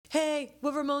Hey,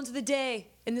 we're Ramones of the Day,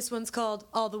 and this one's called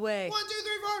All the Way. 1, 2,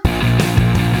 3, 4.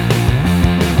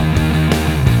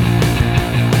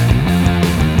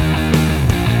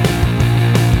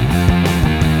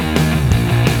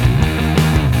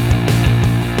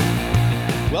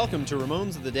 Welcome to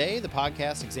Ramones of the Day, the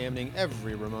podcast examining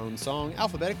every Ramones song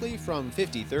alphabetically from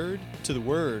 53rd to the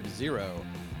word zero.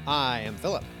 I am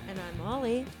Philip. And I'm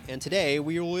Molly. And today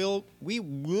we'll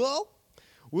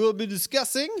be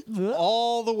discussing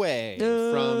All the Way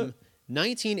from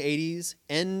 1980's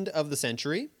end of the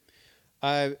century.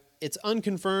 It's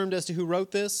unconfirmed as to who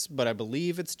wrote this, but I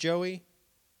believe it's Joey.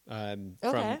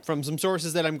 From some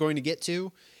sources that I'm going to get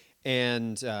to.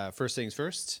 And first things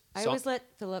first. I always let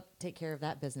Philip take care of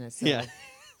that business. So yeah.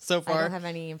 So far, I don't have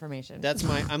any information.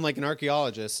 I'm like an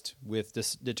archaeologist with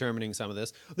determining some of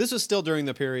this. This was still during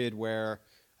the period where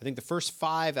I think the first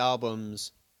 5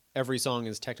 albums, every song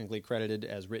is technically credited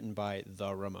as written by the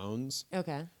Ramones.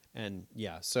 Okay. And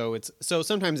yeah, so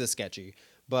sometimes it's sketchy,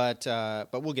 but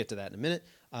we'll get to that in a minute.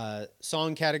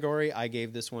 Song category, I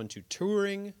gave this one to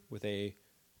touring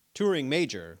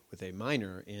major with a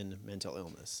minor in mental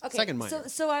illness. Okay. Second minor.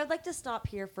 So I would like to stop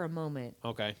here for a moment.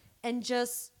 Okay. And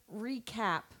just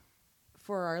recap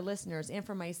for our listeners and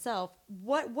for myself,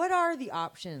 what are the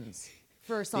options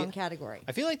for a song category?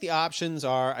 I feel like the options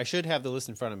are, I should have the list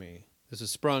in front of me. This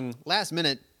was sprung last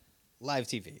minute, live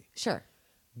TV. Sure.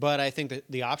 But I think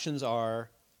that the options are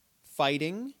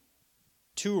fighting,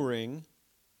 touring,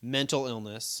 mental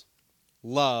illness,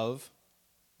 love,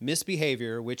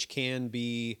 misbehavior, which can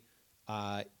be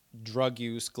drug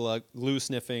use, glue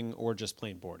sniffing, or just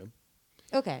plain boredom.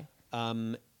 Okay.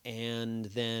 And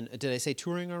then, did I say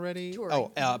touring already?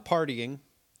 Touring. Partying.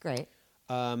 Great.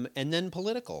 And then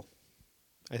political.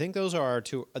 I think those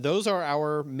are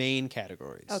our main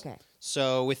categories. Okay.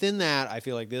 So within that, I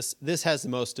feel like this has the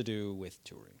most to do with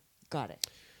touring. Got it.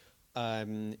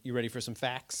 You ready for some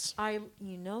facts?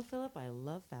 Philip, I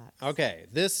love facts. Okay,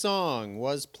 this song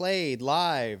was played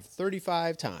live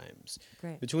 35 times.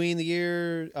 Great. Between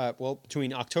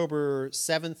October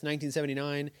 7th,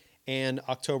 1979 and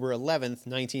October 11th,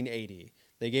 1980.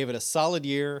 They gave it a solid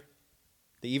year.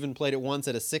 They even played it once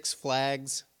at a Six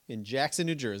Flags in Jackson,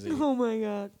 New Jersey. Oh my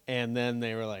God. And then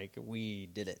they were like, we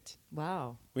did it.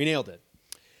 Wow. We nailed it.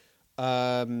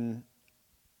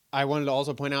 I wanted to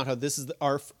also point out how this is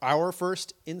our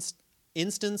first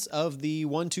instance of the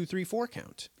 1, 2, 3, 4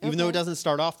 count, even though it doesn't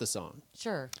start off the song.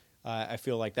 Sure. I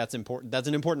feel like that's important. That's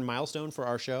an important milestone for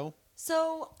our show.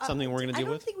 So something we're going to deal with.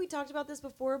 I don't think we talked about this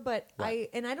before, but Right.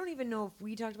 I don't even know if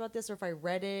we talked about this or if I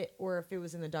read it or if it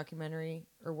was in the documentary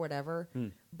or whatever.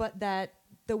 But that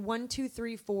the 1, 2,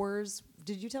 3, 4s.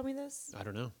 Did you tell me this? I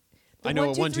don't know. The I know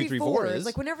what 1, 2, 3, 4 is.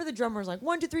 Like whenever the drummer's like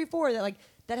 1, 2, 3, 4,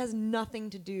 that has nothing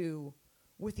to do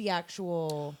with the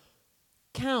actual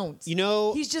count.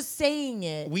 He's just saying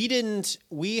it.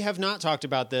 We have not talked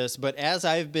about this, but as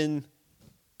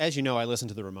you know, I listen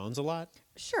to the Ramones a lot.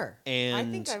 Sure. And I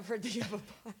think I've heard that you have a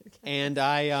podcast. And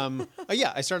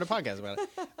I started a podcast about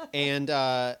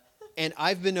it. And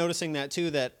I've been noticing that too,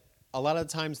 that a lot of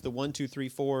the times the 1, 2, 3,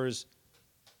 4s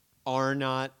are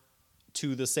not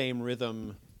to the same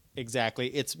rhythm exactly.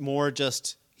 It's more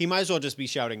just, he might as well just be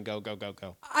shouting, go, go, go,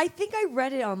 go. I think I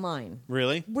read it online.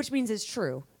 Really? Which means it's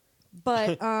true.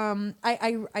 But I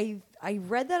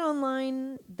read that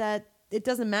online that it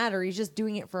doesn't matter. He's just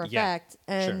doing it for effect,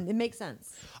 and it makes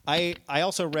sense. I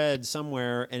also read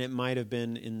somewhere, and it might have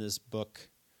been in this book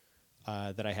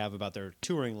that I have about their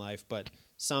touring life, but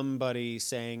somebody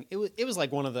saying it was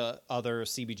like one of the other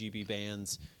CBGB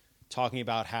bands talking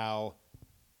about how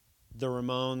the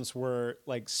Ramones were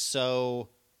like so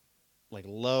like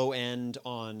low end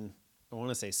on, I want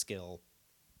to say skill,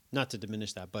 not to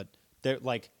diminish that, but they're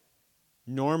like,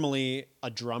 normally a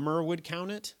drummer would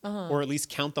count it or at least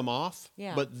count them off.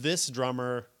 Yeah. But this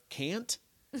drummer can't.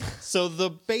 So the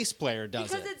bass player does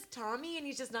because it. It's Tommy and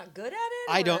he's just not good at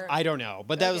it? I don't know.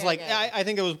 But that was like, okay. I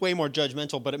think it was way more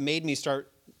judgmental, but it made me start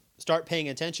paying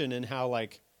attention and how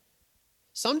like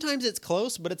sometimes it's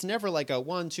close, but it's never like a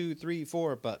 1, 2, 3,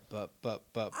 4, but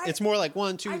it's more like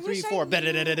 1, 2, 3, 4.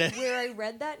 Where I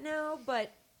read that now,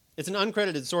 but it's an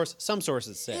uncredited source. Some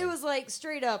sources say it was like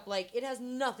straight up, like it has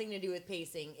nothing to do with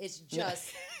pacing. It's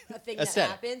just a thing that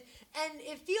happened, and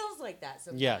it feels like that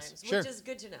sometimes, which is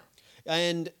good to know.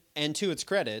 And to its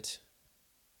credit,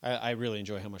 I really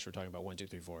enjoy how much we're talking about 1, 2,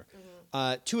 3, 4.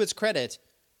 To its credit,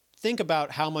 think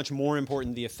about how much more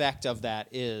important the effect of that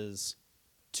is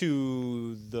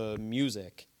to the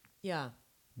music. Yeah.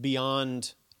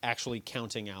 Beyond actually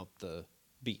counting out the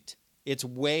beat. It's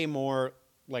way more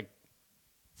like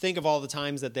think of all the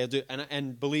times that they'll do,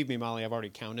 and believe me, Molly, I've already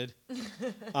counted.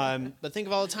 But think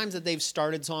of all the times that they've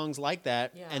started songs like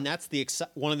that, Yeah. and that's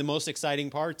one of the most exciting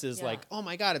parts is Yeah. like, oh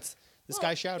my God, it's this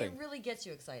guy shouting. It really gets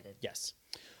you excited. Yes.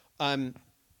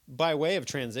 By way of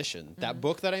transition, that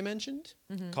book that I mentioned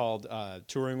called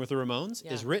Touring with the Ramones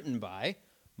is written by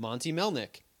Monty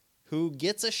Melnick, who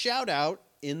gets a shout out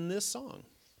in this song.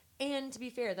 And to be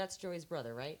fair, that's Joey's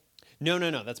brother, right? No,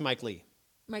 that's Mike Lee.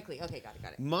 Mike Lee. Okay, got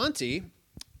it. Monty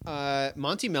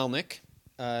Melnick,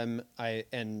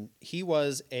 and he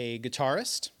was a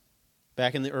guitarist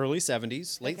back in the early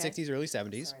 70s, late 60s, early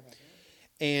 70s. Sorry about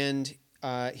that.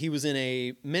 And he was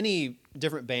in many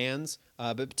different bands,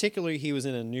 but particularly he was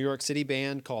in a New York City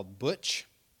band called Butch,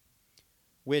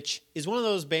 which is one of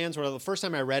those bands where the first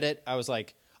time I read it, I was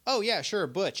like, oh yeah, sure,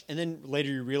 Butch. And then later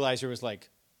you realize it was like,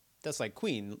 that's like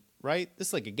Queen, right? This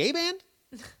is like a gay band?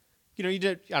 I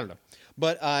don't know.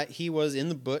 But he was in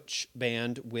the Butch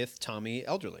band with Tommy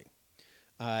Elderly.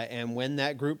 And when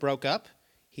that group broke up,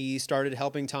 he started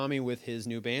helping Tommy with his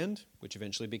new band, which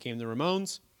eventually became the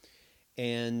Ramones.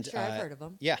 And Sure, I've heard of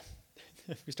them. Yeah.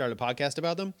 We started a podcast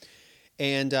about them.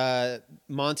 And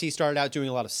Monty started out doing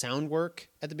a lot of sound work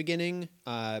at the beginning.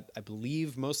 I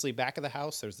believe mostly back of the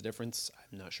house. There's a difference.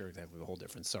 I'm not sure exactly the whole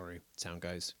difference. Sorry, sound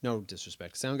guys. No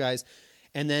disrespect to sound guys.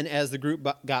 And then as the group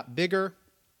got bigger,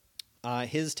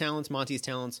 Monty's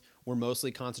talents were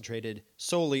mostly concentrated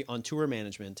solely on tour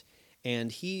management.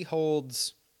 And he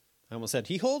holds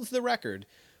the record,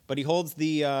 but he holds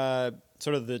the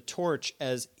sort of the torch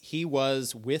as he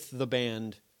was with the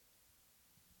band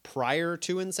prior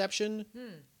to inception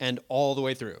and all the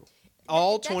way through.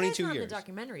 All That 22 guy's not in years. the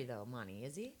documentary, though, Monty,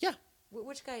 is he? Yeah.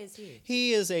 Which guy is he?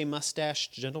 He is a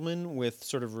mustached gentleman with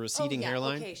sort of a receding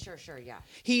hairline. Okay, sure, yeah.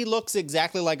 He looks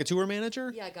exactly like a tour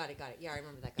manager. Yeah, got it. Yeah, I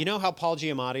remember that guy. You know how Paul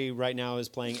Giamatti right now is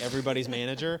playing everybody's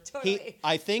manager? Totally.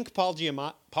 I think Paul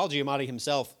Giamatti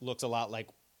himself looks a lot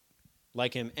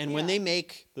like him. And when Yeah. they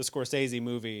make the Scorsese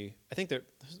movie, I think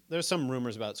there's some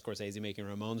rumors about Scorsese making a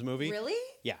Ramones movie. Really?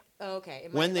 Yeah. Oh, okay.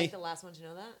 Am When I they- like the last one to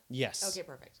know that? Yes. Okay,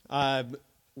 perfect.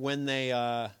 When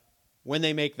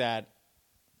they make that,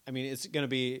 I mean, it's going to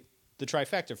be the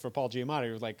trifecta for Paul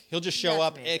Giamatti. Like he'll just show That's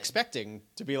up amazing. expecting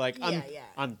to be like,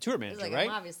 I'm tour It's manager, like, right?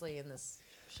 I'm obviously in this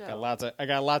show. I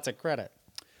got lots of credit.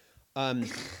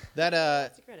 credit, okay.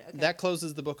 That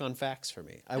closes the book on facts for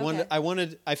me.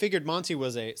 Okay. I figured Monty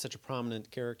was such a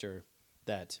prominent character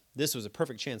that this was a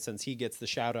perfect chance since he gets the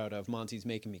shout out of Monty's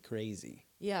making me crazy.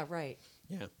 Yeah, right.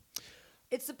 Yeah.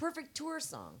 It's the perfect tour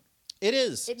song. It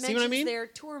is. It See what I mentions mean? their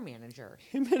tour manager.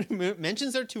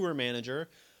 Mentions their tour manager.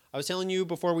 I was telling you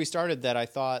before we started that I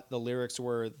thought the lyrics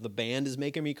were "the band is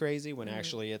making me crazy" when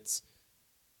actually it's,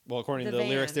 well, according The to the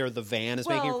lyrics, van. there the van is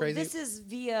making you crazy. This is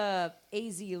via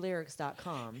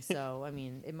azlyrics.com, so, I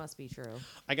mean, it must be true.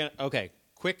 Okay.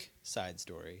 Quick side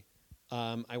story.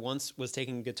 I once was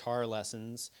taking guitar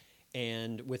lessons,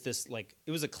 and with this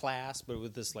it was a class, but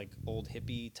with this old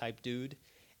hippie type dude,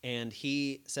 and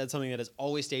he said something that has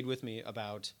always stayed with me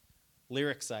about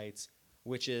lyric sites,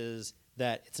 which is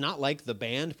that it's not like the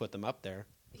band put them up there.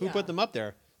 Who Yeah. put them up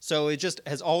there? So it just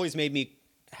has always made me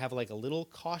have a little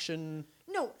caution.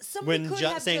 No, somebody When could ju-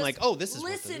 have saying, just oh, this is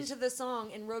what this listened is. to the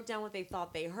song and wrote down what they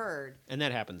thought they heard. And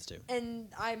that happens too. And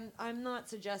I'm not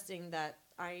suggesting that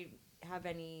I have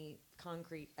any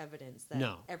concrete evidence that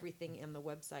No. everything in the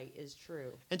website is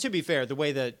true. And to be fair, the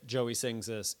way that Joey sings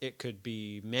this, it could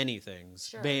be many things.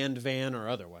 Sure. Band, van, or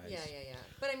otherwise. Yeah.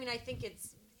 But I mean, I think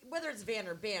it's whether it's van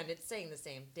or band, it's saying the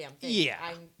same damn thing. Yeah.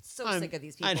 I'm so sick of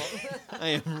these people.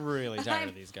 I am really tired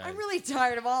of these guys. I'm really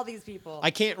tired of all these people.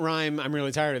 I can't rhyme. I'm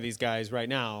really tired of these guys right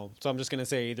now. So I'm just going to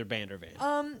say either band or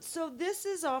van. So this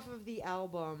is off of the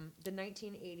album, the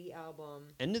 1980 album,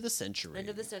 End of the Century. End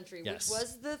of the Century, Yes. which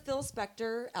was the Phil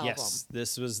Spector album. Yes,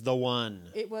 this was the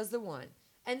one. It was the one.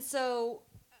 And so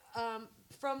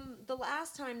from the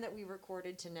last time that we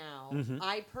recorded to now,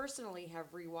 I personally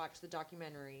have rewatched the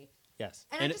documentary Yes.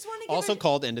 And I just wanna give also it-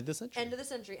 called End of the Century. End of the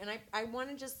Century. And I want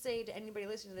to just say to anybody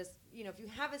listening to this, if you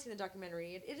haven't seen the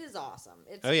documentary, it is awesome.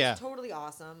 It's, Oh, yeah. it's totally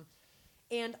awesome.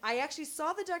 And I actually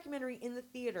saw the documentary in the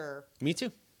theater, Me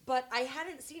too. but I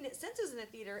hadn't seen it since it was in the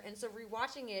theater. And so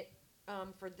rewatching it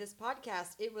for this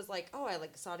podcast, it was like, oh, I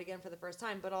saw it again for the first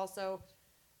time. But also,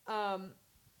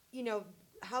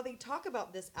 how they talk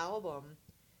about this album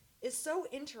is so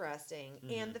interesting.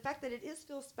 And the fact that it is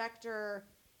Phil Spector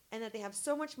and that they have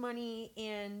so much money.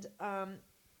 And I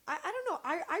don't know.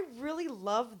 I really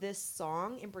love this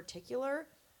song in particular.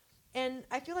 And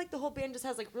I feel like the whole band just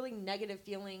has really negative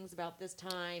feelings about this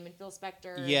time and Phil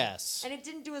Spector. Yes. And it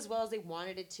didn't do as well as they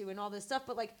wanted it to and all this stuff.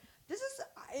 But this is,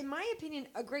 in my opinion,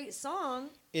 a great song.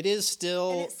 It is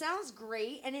still. And it sounds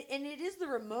great, and it is the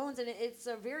Ramones, and it's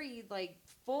a very like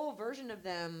full version of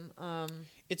them.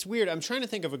 It's weird. I'm trying to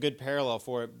think of a good parallel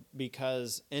for it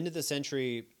because End of the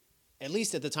Century, at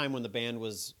least at the time when the band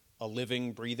was a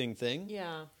living, breathing thing,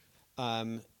 Yeah,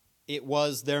 it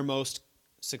was their most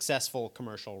successful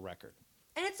commercial record.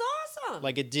 and it's awesome.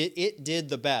 Like it did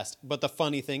the best. But the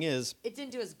funny thing is, it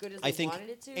didn't do as good as I they think, wanted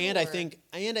it to. and I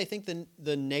think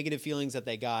the negative feelings that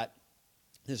they got.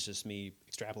 This is just me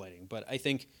extrapolating, but I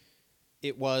think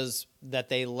it was that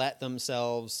they let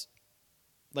themselves,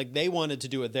 like they wanted to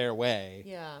do it their way,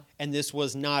 Yeah, and this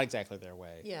was not exactly their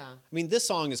way. yeah, I mean, this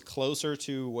song is closer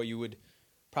to what you would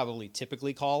probably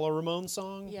typically call a Ramones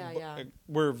song. Yeah, but yeah.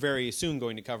 We're very soon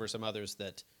going to cover some others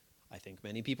that I think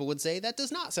many people would say that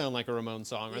does not sound like a Ramones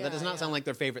song, or Yeah, that does not yeah. sound like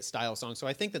their favorite style song. So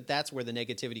I think that that's where the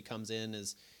negativity comes in.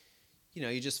 Is, you know,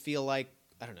 you just feel like,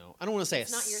 I don't know. I don't want to say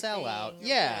It's a not your sellout. thing, or-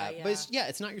 Yeah, yeah, but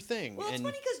it's not your thing. Well, it's and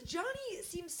funny because Johnny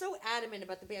seems so adamant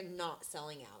about the band not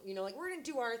selling out. You know, like we're gonna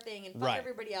do our thing and fuck Right.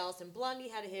 everybody else. And Blondie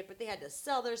had a hit, but they had to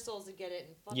sell their souls to get it,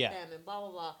 and fuck Yeah. them, and blah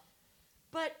blah blah.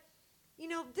 But you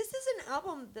know, this is an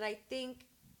album that I think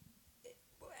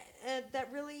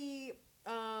that really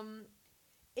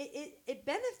it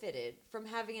benefited from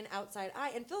having an outside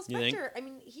eye. And Phil You think? Spector, I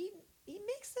mean, he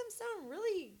makes them sound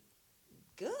really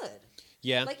good.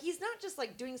 yeah, Like he's not just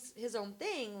like doing his own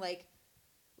thing. Like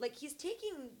he's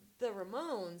taking the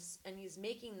Ramones and he's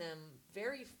making them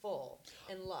very full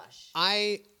and lush.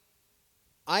 I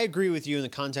agree with you in the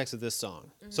context of this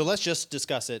song. So let's just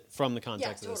discuss it from the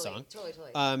context of this song.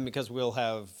 Totally. Because we'll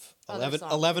have Other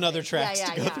songs 11 to other make. tracks Yeah,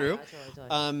 to go yeah, through.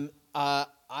 yeah, totally.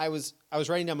 I was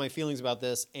writing down my feelings about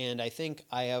this, and I think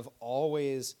I have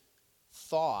always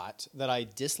thought that I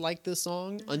disliked this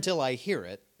song until I hear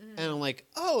it, and I'm like,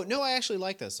 oh no, I actually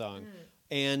like this song.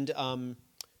 And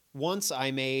once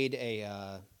I made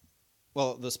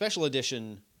the special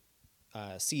edition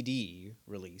CD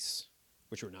release,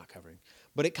 which we're not covering,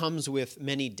 but it comes with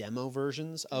many demo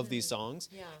versions of these songs,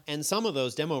 Yeah. and some of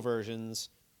those demo versions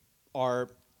are,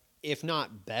 if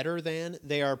not better than,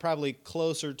 they are probably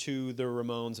closer to the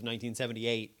Ramones of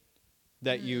 1978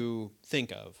 that you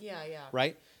think of. Yeah.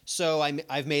 Right? So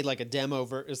I've made like a demo.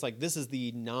 It's like, this is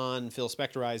the non-Phil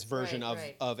Spectorized version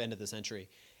Right. of End of the Century.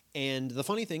 And the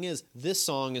funny thing is, this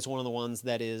song is one of the ones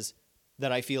that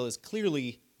I feel is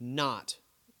clearly not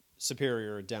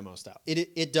superior demo style.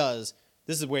 It does.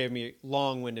 This is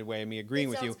long-winded way of me agreeing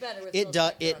with you. sounds better with It Phil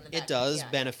does. Spector on the It back. does Yeah,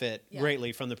 benefit yeah.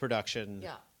 greatly from the production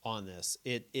Yeah. on this.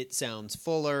 It sounds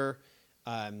fuller.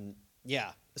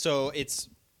 Yeah. So it's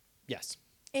yes.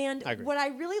 And I agree. what I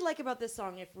really like about this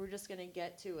song, if we're just gonna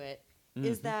get to it,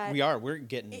 is that We're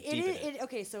getting It deep in is it.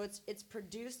 okay. So it's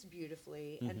produced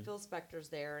beautifully, and Phil Spector's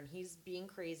there, and he's being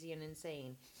crazy and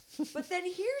insane. But then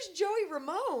here's Joey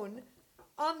Ramone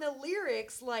on the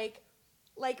lyrics, like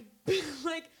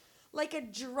a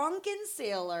drunken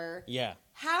sailor, Yeah.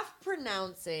 half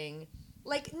pronouncing,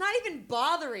 like not even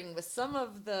bothering with some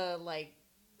of the like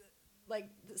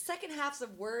the second halves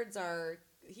of words are.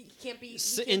 He can't be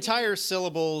Entire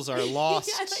syllables are lost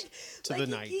Yeah, to the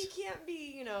night. He can't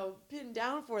be, pinned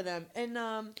down for them. And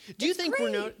Do you it's think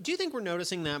great. Do you think we're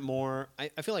noticing that more? I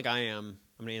feel like I am.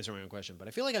 I'm going to answer my own question, but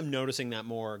I feel like I'm noticing that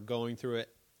more going through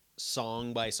it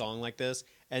song by song like this,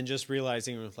 and just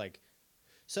realizing with like.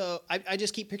 So I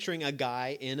just keep picturing a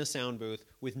guy in a sound booth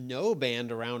with no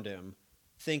band around him,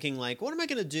 thinking like, what am I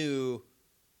going to do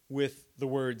with the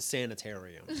word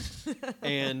sanitarium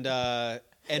and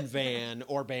van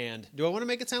or band? Do I want to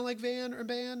make it sound like van or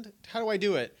band? How do I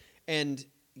do it? And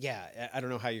yeah, I don't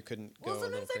know how you couldn't go. Well, a little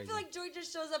sometimes I crazy. feel like Joey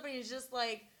just shows up and he's just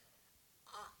like,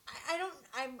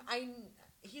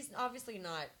 he's obviously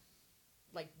not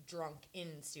like drunk in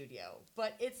studio,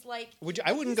 but it's like.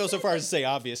 I wouldn't go so far as to say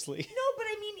obviously. No, but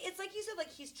I mean, it's like you said,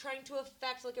 like he's trying to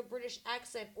affect like a British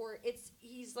accent, or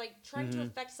he's like trying to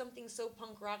affect something so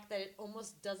punk rock that it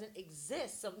almost doesn't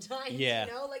exist sometimes. Yeah.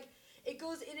 Like it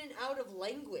goes in and out of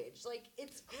language. Like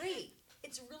it's great.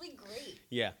 It's really great.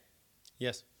 Yeah.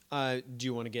 Yes. Do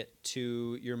you want to get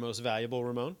to your most valuable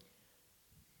Ramone?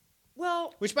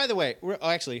 Well, Which, by the way,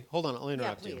 actually, hold on, I'll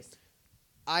interrupt you. please.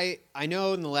 I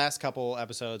know in the last couple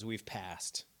episodes we've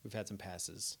had some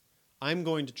passes. I'm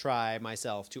going to try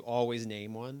myself to always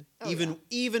name one, Oh,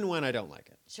 even when I don't like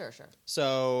it. Sure.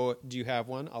 So, do you have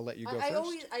one? I'll let you go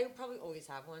first. I probably always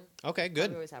have one. Okay, good.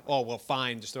 probably always have one. Oh well,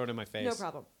 fine. Just throw it in my face. No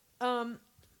problem.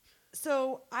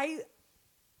 So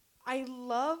I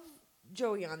love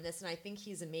Joey on this, and I think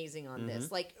he's amazing on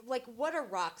this. Like what a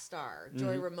rock star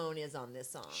Joey Ramone is on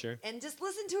this song. Sure. And just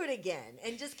listen to it again,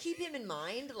 and just keep him in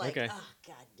mind. Like, Okay. oh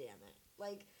god damn it!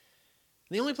 Like,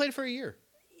 They only played it for a year.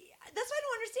 that's what I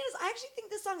don't understand is I actually think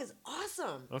this song is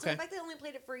awesome. So Okay. the fact they only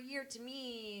played it for a year, to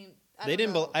me, I They don't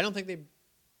didn't. know. I don't think they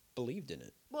believed in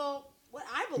it. Well, what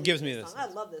I believe Gives in me this this song. I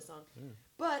sense. love this song.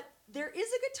 But there is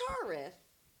a guitar riff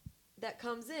that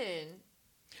comes in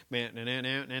Man, that's kind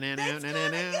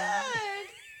of good.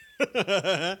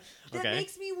 That okay.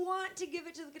 makes me want to give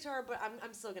it to the guitar, but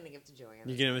I'm still going to give it to Joanne.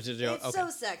 You give it to Joe. It's Okay. so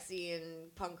sexy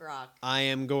and punk rock. I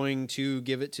am going to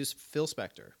give it to Phil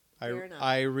Spector. Fair enough.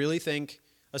 I really think,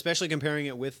 especially comparing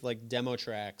it with like demo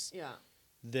tracks, Yeah.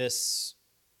 this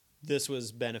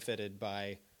was benefited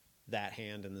by that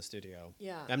hand in the studio.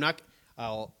 Yeah.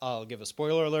 I'll give a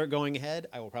spoiler alert going ahead.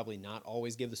 I will probably not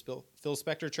always give the Phil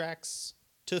Spector tracks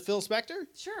to Phil Spector,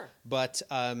 Sure. but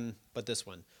this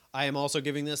one. I am also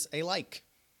giving this a like.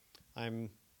 I'm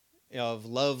of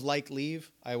love, like, leave.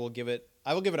 I will give it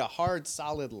a hard,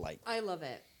 solid like. I love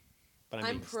it. But I'm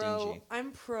I'm being pro. stingy.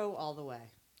 I'm pro all the way.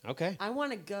 Okay. I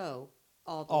want to go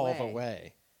all the All way. the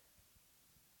way.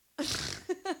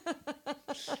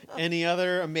 Any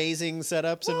other amazing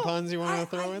setups and puns you want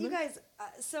to throw in you there? guys,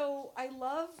 so I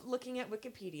love looking at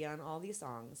Wikipedia on all these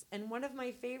songs, and one of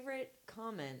my favorite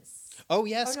comments. Oh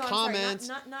yes, I'm sorry, comments.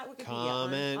 not Wikipedia.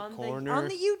 Comment on corner. on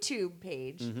the YouTube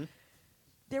page. Mm-hmm.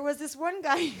 There was this one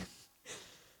guy,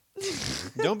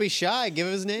 Don't be shy. Give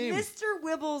his name. Mr.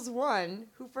 Wibbles1,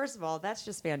 who, first of all, that's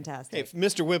just fantastic. Hey,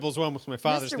 Mr. Wibbles one was my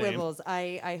father's Mr. name. Wibbles,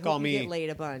 I Call hope me you get laid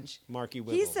a bunch. Marky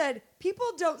Wibbles. He said, "People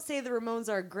don't say the Ramones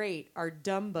are great, are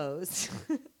dumbos."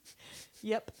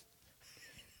 Yep.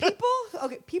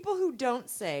 People who don't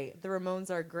say the Ramones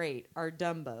are great are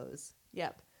dumbos.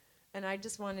 Yep. And I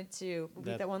just wanted to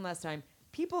repeat that one last time.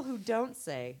 People who don't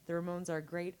say the Ramones are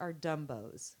great are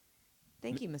dumbos.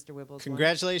 Thank you, Mr. Wibbles.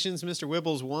 Congratulations, Mr.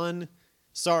 Wibbles 1.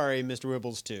 Sorry, Mr.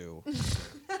 Wibbles 2.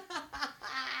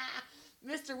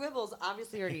 Mr. Wibbles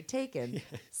obviously already taken.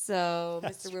 So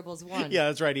Mr. Wibbles 1. Yeah,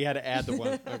 that's right. He had to add the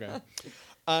 1. Okay.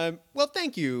 Well,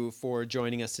 thank you for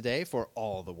joining us today for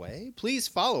All the Way. Please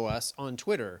follow us on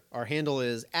Twitter. Our handle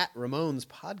is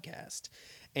 @RamonesPodcast.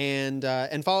 And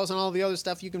follow us on all the other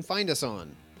stuff you can find us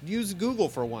on. Use Google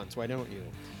for once, why don't you?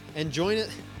 And join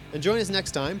us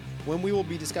next time when we will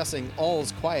be discussing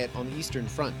All's Quiet on the Eastern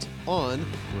Front on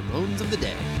Ramones of the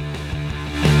Day.